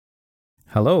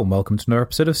Hello and welcome to another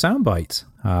episode of Soundbite.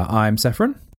 I'm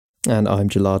Sephron. And I'm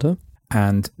Gelada.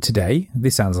 And today,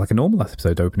 this sounds like a normal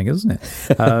episode opening, doesn't it?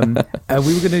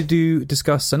 We were going to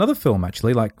discuss another film,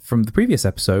 actually, like from the previous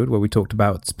episode where we talked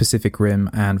about Pacific Rim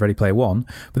and Ready Player One.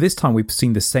 But this time we've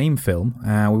seen the same film,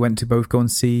 and we went to both go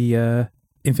and see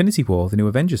Infinity War, the new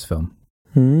Avengers film.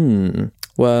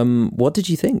 Well, what did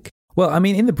you think? Well, I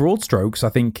mean, in the broad strokes, I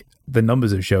think the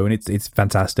numbers have shown it's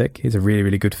fantastic. It's a really,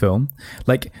 really good film.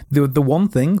 Like, the one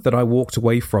thing that I walked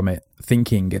away from it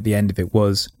thinking at the end of it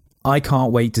was, I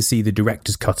can't wait to see the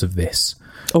director's cut of this.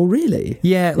 Oh, really?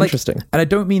 Yeah. Like, interesting. And I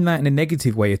don't mean that in a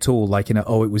negative way at all, like in a,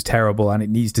 oh, it was terrible and it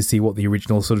needs to see what the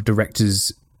original sort of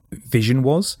director's vision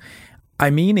was.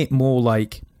 I mean it more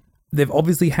like they've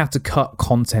obviously had to cut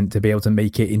content to be able to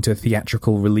make it into a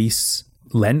theatrical release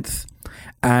length.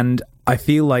 And I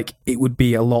feel like it would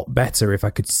be a lot better if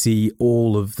I could see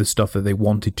all of the stuff that they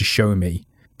wanted to show me.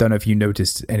 Don't know if you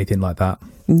noticed anything like that.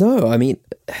 No, I mean,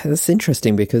 that's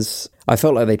interesting because I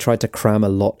felt like they tried to cram a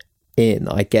lot in,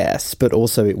 I guess, but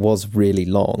also it was really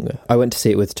long. I went to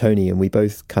see it with Tony and we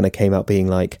both kind of came out being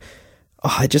like,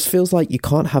 it just feels like you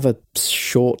can't have a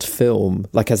short film,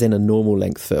 like as in a normal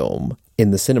length film, in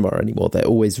the cinema anymore. They're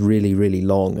always really, really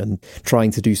long and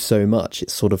trying to do so much.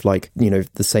 It's sort of like, you know,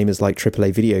 the same as like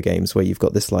AAA video games where you've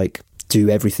got this like do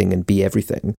everything and be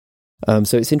everything.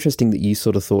 So it's interesting that you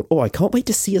sort of thought, I can't wait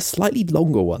to see a slightly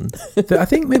longer one. I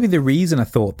think maybe the reason I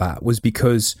thought that was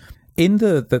because in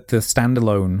the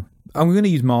standalone, I'm going to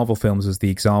use Marvel films as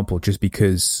the example just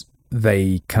because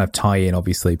they kind of tie in,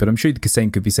 obviously, but I'm sure the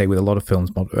same could be said with a lot of films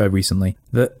recently.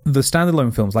 The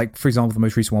standalone films, like, for example, the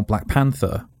most recent one, Black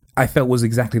Panther, I felt was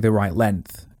exactly the right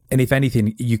length. And if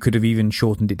anything, you could have even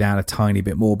shortened it down a tiny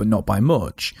bit more, but not by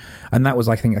much. And that was,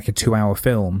 I think, like a 2-hour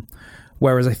film.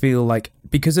 Whereas I feel like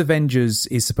because Avengers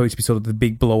is supposed to be sort of the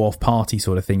big blow-off party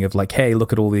sort of thing of like, hey,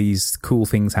 look at all these cool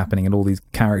things happening and all these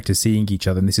characters seeing each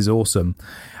other and this is awesome.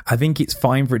 I think it's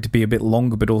fine for it to be a bit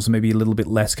longer, but also maybe a little bit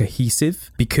less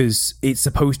cohesive because it's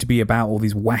supposed to be about all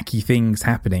these wacky things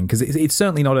happening because it's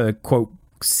certainly not a, quote,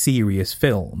 serious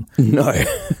film. No.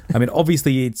 I mean,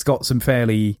 obviously it's got some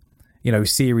fairly,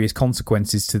 serious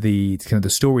consequences to the kind of the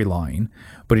storyline,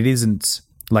 but it isn't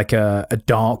like a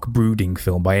dark, brooding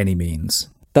film by any means.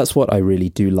 That's what I really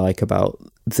do like about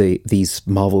these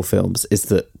Marvel films is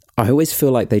that I always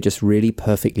feel like they just really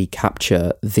perfectly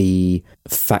capture the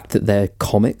fact that they're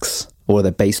comics or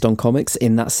they're based on comics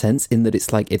in that sense, in that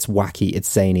it's like, it's wacky,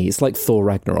 it's zany. It's like Thor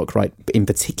Ragnarok, right? In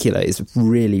particular, is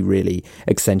really, really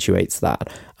accentuates that.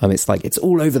 It's like, it's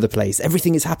all over the place.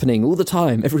 Everything is happening all the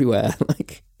time, everywhere.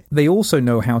 Like, they also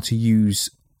know how to use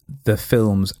the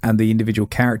films and the individual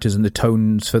characters and the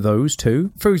tones for those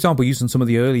too. For example, using some of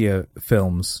the earlier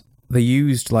films, they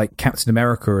used like Captain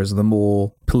America as the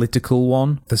more political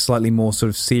one, the slightly more sort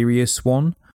of serious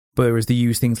one, whereas they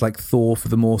use things like Thor for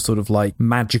the more sort of like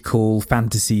magical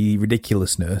fantasy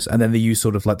ridiculousness, and then they use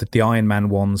sort of like the Iron Man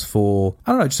ones for,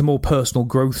 I don't know, just a more personal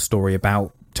growth story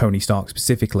about Tony Stark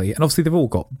specifically. And obviously they've all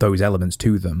got those elements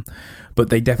to them, but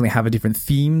they definitely have a different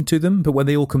theme to them. But when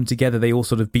they all come together, they all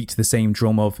sort of beat to the same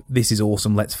drum of, this is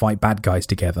awesome, let's fight bad guys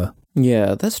together.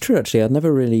 Yeah, that's true, actually. I'd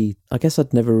never really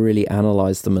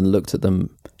analysed them and looked at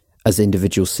them as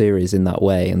individual series in that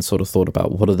way and sort of thought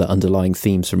about what are the underlying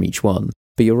themes from each one.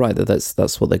 But you're right that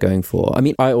that's what they're going for. I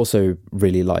mean, I also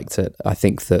really liked it. I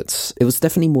think that it was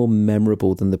definitely more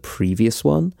memorable than the previous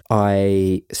one.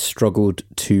 I struggled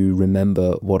to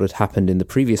remember what had happened in the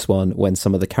previous one when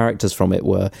some of the characters from it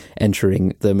were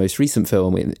entering the most recent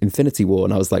film, Infinity War,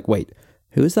 and I was like, wait,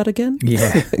 who is that again?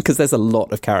 Yeah. Because there's a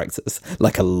lot of characters,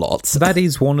 like a lot. That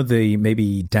is one of the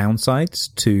maybe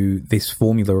downsides to this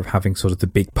formula of having sort of the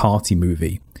big party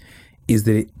movie, is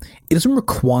that it doesn't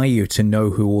require you to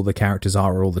know who all the characters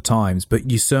are at all the times, but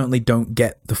you certainly don't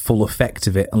get the full effect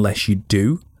of it unless you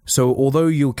do. So although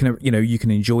you can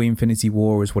enjoy Infinity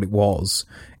War as what it was,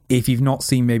 if you've not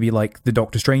seen maybe like the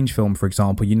Doctor Strange film, for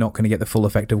example, you're not going to get the full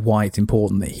effect of why it's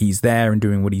important that he's there and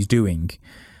doing what he's doing.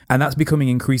 And that's becoming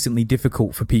increasingly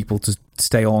difficult for people to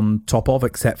stay on top of,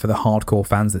 except for the hardcore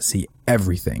fans that see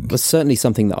everything. It's certainly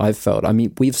something that I've felt. I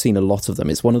mean, we've seen a lot of them.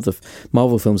 It's one of the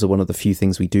Marvel films are one of the few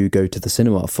things we do go to the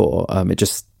cinema for. It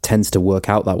just tends to work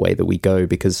out that way that we go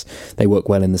because they work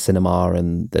well in the cinema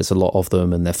and there's a lot of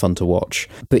them and they're fun to watch.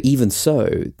 But even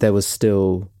so, there was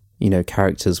still,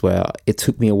 characters where it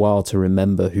took me a while to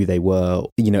remember who they were,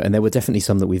 and there were definitely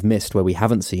some that we've missed where we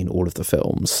haven't seen all of the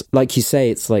films. Like you say,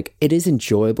 it's like, it is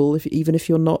enjoyable even if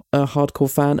you're not a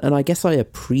hardcore fan, and I guess I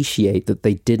appreciate that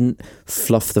they didn't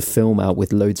fluff the film out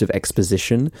with loads of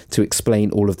exposition to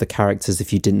explain all of the characters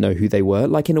if you didn't know who they were.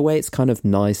 Like, in a way, it's kind of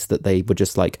nice that they were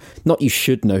just like, not you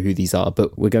should know who these are,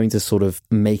 but we're going to sort of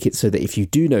make it so that if you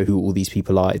do know who all these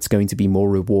people are, it's going to be more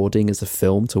rewarding as a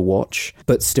film to watch,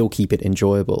 but still keep it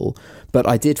enjoyable. But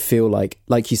I did feel like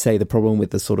you say, the problem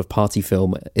with the sort of party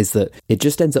film is that it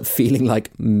just ends up feeling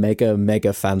like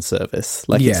mega fan service.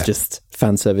 Like, it's just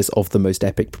fan service of the most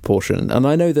epic proportion. And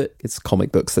I know that it's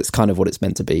comic books, that's kind of what it's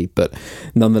meant to be, but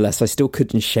nonetheless, I still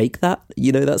couldn't shake that,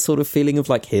 that sort of feeling of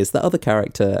like, here's that other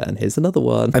character and here's another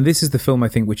one. And this is the film, I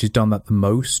think, which has done that the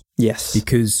most. Yes.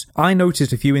 Because I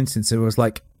noticed a few instances where I was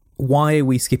like, why are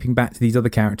we skipping back to these other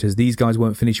characters? These guys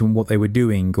weren't finishing what they were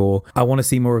doing, or I want to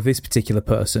see more of this particular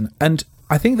person. And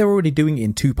I think they're already doing it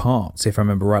in 2 parts, if I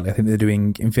remember rightly. I think they're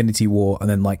doing Infinity War, and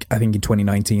then I think in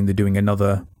 2019 they're doing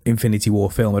another Infinity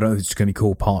War film. I don't know if it's going to be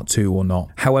called Part 2 or not.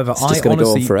 However, I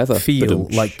honestly feel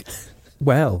like,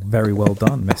 well, very well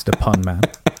done, Mr. Pun Man.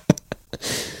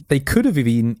 They could have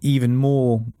been even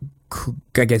more,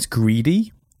 I guess,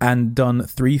 greedy and done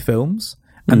 3 films,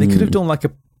 and they could have done like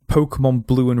a Pokemon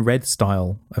Blue and Red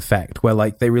style effect, where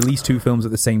they release 2 films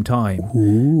at the same time.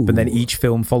 Ooh. But then each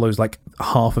film follows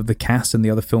half of the cast, and the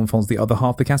other film follows the other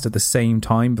half of the cast at the same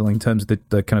time, in terms of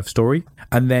the kind of story.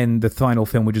 And then the final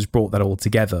film would just brought that all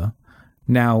together.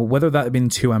 Now, whether that had been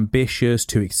too ambitious,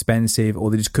 too expensive,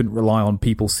 or they just couldn't rely on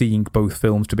people seeing both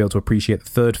films to be able to appreciate the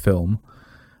third film,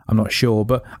 I'm not sure.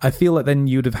 But I feel like then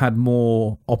you'd have had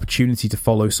more opportunity to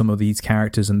follow some of these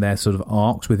characters and their sort of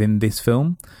arcs within this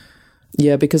film.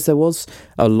 Yeah, because there was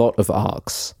a lot of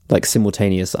arcs,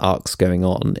 simultaneous arcs going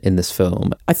on in this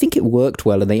film. I think it worked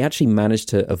well, and they actually managed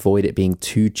to avoid it being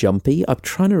too jumpy. I'm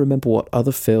trying to remember what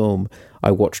other film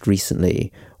I watched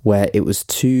recently where it was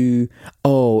too...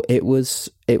 Oh, it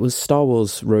was Star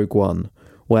Wars Rogue One,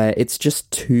 where it's just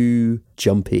too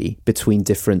jumpy between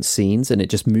different scenes, and it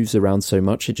just moves around so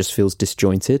much, it just feels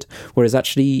disjointed. Whereas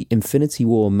actually Infinity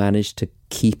War managed to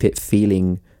keep it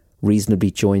feeling reasonably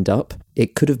joined up.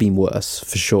 It could have been worse,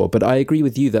 for sure. But I agree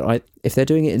with you that if they're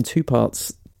doing it in 2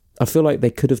 parts, I feel like they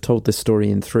could have told this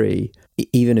story in 3,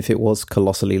 even if it was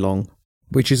colossally long.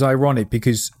 Which is ironic,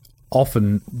 because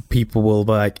often people will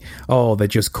be like, oh, they're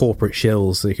just corporate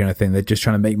shills, that kind of thing. They're just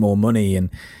trying to make more money.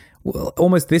 And well,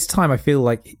 almost this time, I feel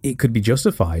like it could be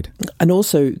justified. And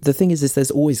also, the thing is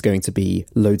there's always going to be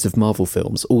loads of Marvel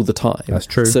films all the time. That's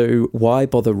true. So why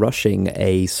bother rushing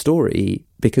a story?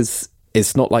 Because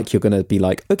it's not like you're going to be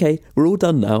like, okay, we're all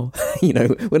done now.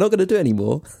 We're not going to do any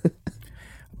more.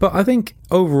 But I think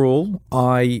overall,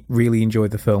 I really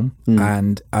enjoyed the film,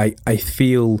 and I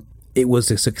feel it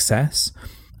was a success.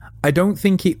 I don't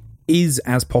think it is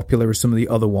as popular as some of the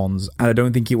other ones, and I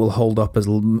don't think it will hold up as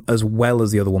well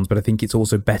as the other ones, but I think it's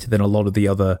also better than a lot of the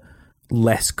other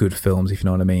less good films, if you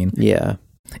know what I mean. Yeah.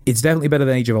 It's definitely better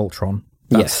than Age of Ultron.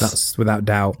 That's without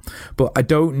doubt. But I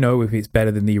don't know if it's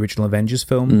better than the original Avengers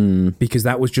film, because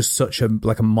that was just such a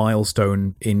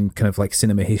milestone in kind of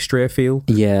cinema history, I feel.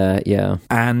 Yeah.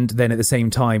 And then at the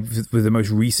same time, with the most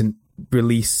recent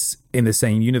release in the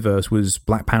same universe was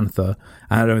Black Panther,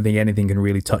 and I don't think anything can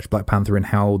really touch Black Panther and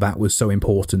how that was so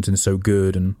important and so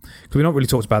good. And because we've not really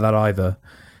talked about that either,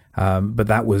 but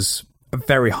that was a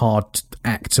very hard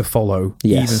act to follow,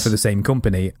 even for the same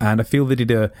company. And I feel they did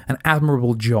an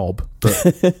admirable job, but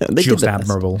just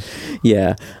admirable.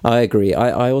 Yeah, I agree.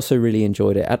 I also really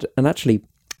enjoyed it. And actually,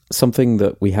 something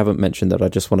that we haven't mentioned that I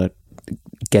just want to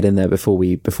get in there before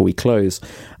we close,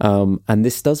 and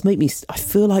this does make me... I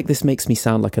feel like this makes me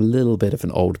sound like a little bit of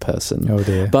an old person. Oh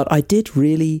dear. But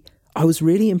I was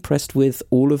really impressed with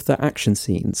all of the action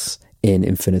scenes in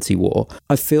Infinity War.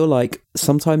 I feel like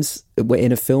sometimes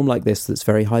in a film like this that's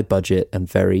very high budget and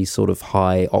very sort of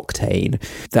high octane,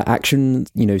 the action,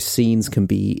 scenes can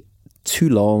be too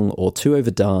long or too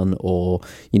overdone or,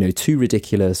 too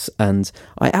ridiculous. And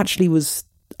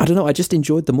I don't know, I just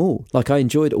enjoyed them all. I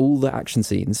enjoyed all the action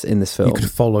scenes in this film. You could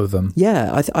follow them.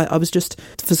 Yeah, I was just...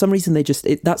 For some reason,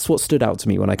 that's what stood out to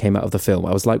me when I came out of the film.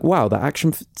 I was like, wow, the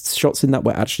action shots in that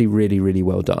were actually really, really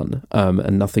well done.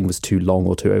 And nothing was too long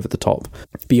or too over the top,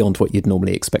 beyond what you'd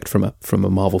normally expect from a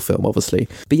Marvel film, obviously.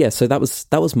 But yeah, so that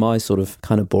was my sort of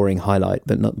kind of boring highlight,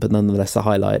 but nonetheless a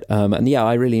highlight. And yeah,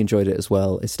 I really enjoyed it as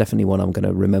well. It's definitely one I'm going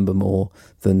to remember more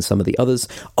than some of the others.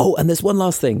 Oh, and there's one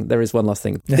last thing. There is one last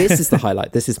thing. This is the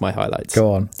highlight. This is my highlights.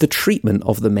 Go on. The treatment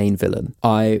of the main villain,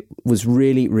 I was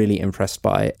really, really impressed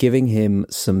by, giving him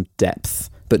some depth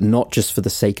but not just for the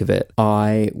sake of it.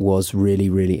 I was really,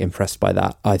 really impressed by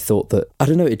that. I thought that, I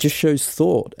don't know, it just shows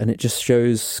thought and it just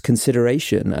shows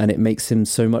consideration, and it makes him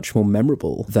so much more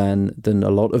memorable than a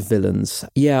lot of villains.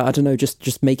 Yeah, I don't know,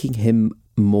 just making him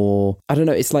more, I don't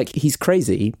know, it's like he's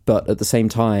crazy, but at the same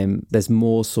time there's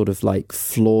more sort of like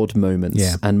flawed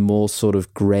moments and more sort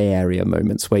of grey area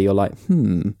moments where you're like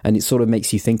and it sort of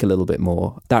makes you think a little bit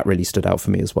more. That really stood out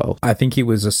for me as well. I think it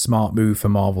was a smart move for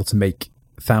Marvel to make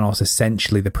Thanos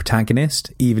essentially the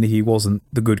protagonist, even if he wasn't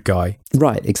the good guy.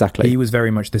 Right, exactly. He was very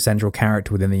much the central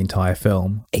character within the entire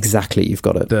film. Exactly, you've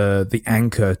got it. The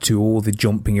anchor to all the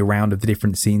jumping around of the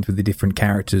different scenes with the different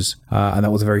characters, and that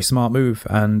was a very smart move,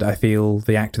 and I feel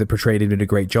the actor that portrayed him did a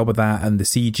great job of that, and the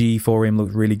CG for him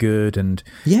looked really good, and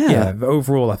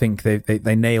overall I think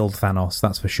they nailed Thanos,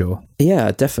 that's for sure.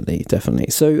 Yeah, definitely.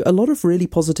 So a lot of really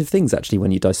positive things actually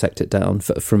when you dissect it down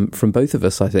from both of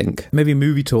us, I think. Maybe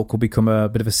movie talk will become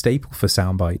a bit of a staple for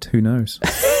Soundbite, who knows?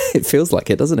 It feels like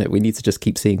it, doesn't it? We need to just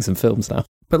keep seeing some films now.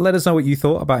 But let us know what you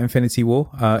thought about Infinity War.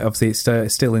 Obviously,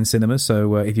 it's still in cinemas,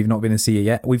 so if you've not been to see it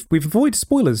yet, we've avoided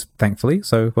spoilers, thankfully,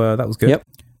 so that was good. Yep.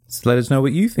 So let us know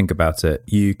what you think about it.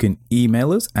 You can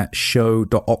email us at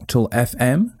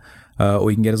show.octalfm, or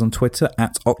you can get us on Twitter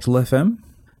at octalfm.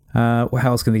 How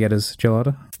else can they get us,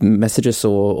 Gelada? Message us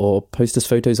or post us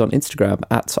photos on Instagram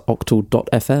at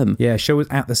octal.fm. Yeah, show us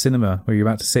at the cinema where you're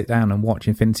about to sit down and watch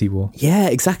Infinity War. Yeah,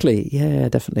 exactly. Yeah,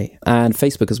 definitely. And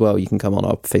Facebook as well. You can come on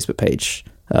our Facebook page,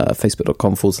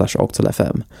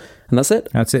 facebook.com/octalfm. And that's it.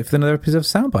 That's it for another episode of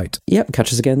Soundbite. Yep,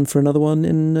 catch us again for another one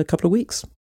in a couple of weeks.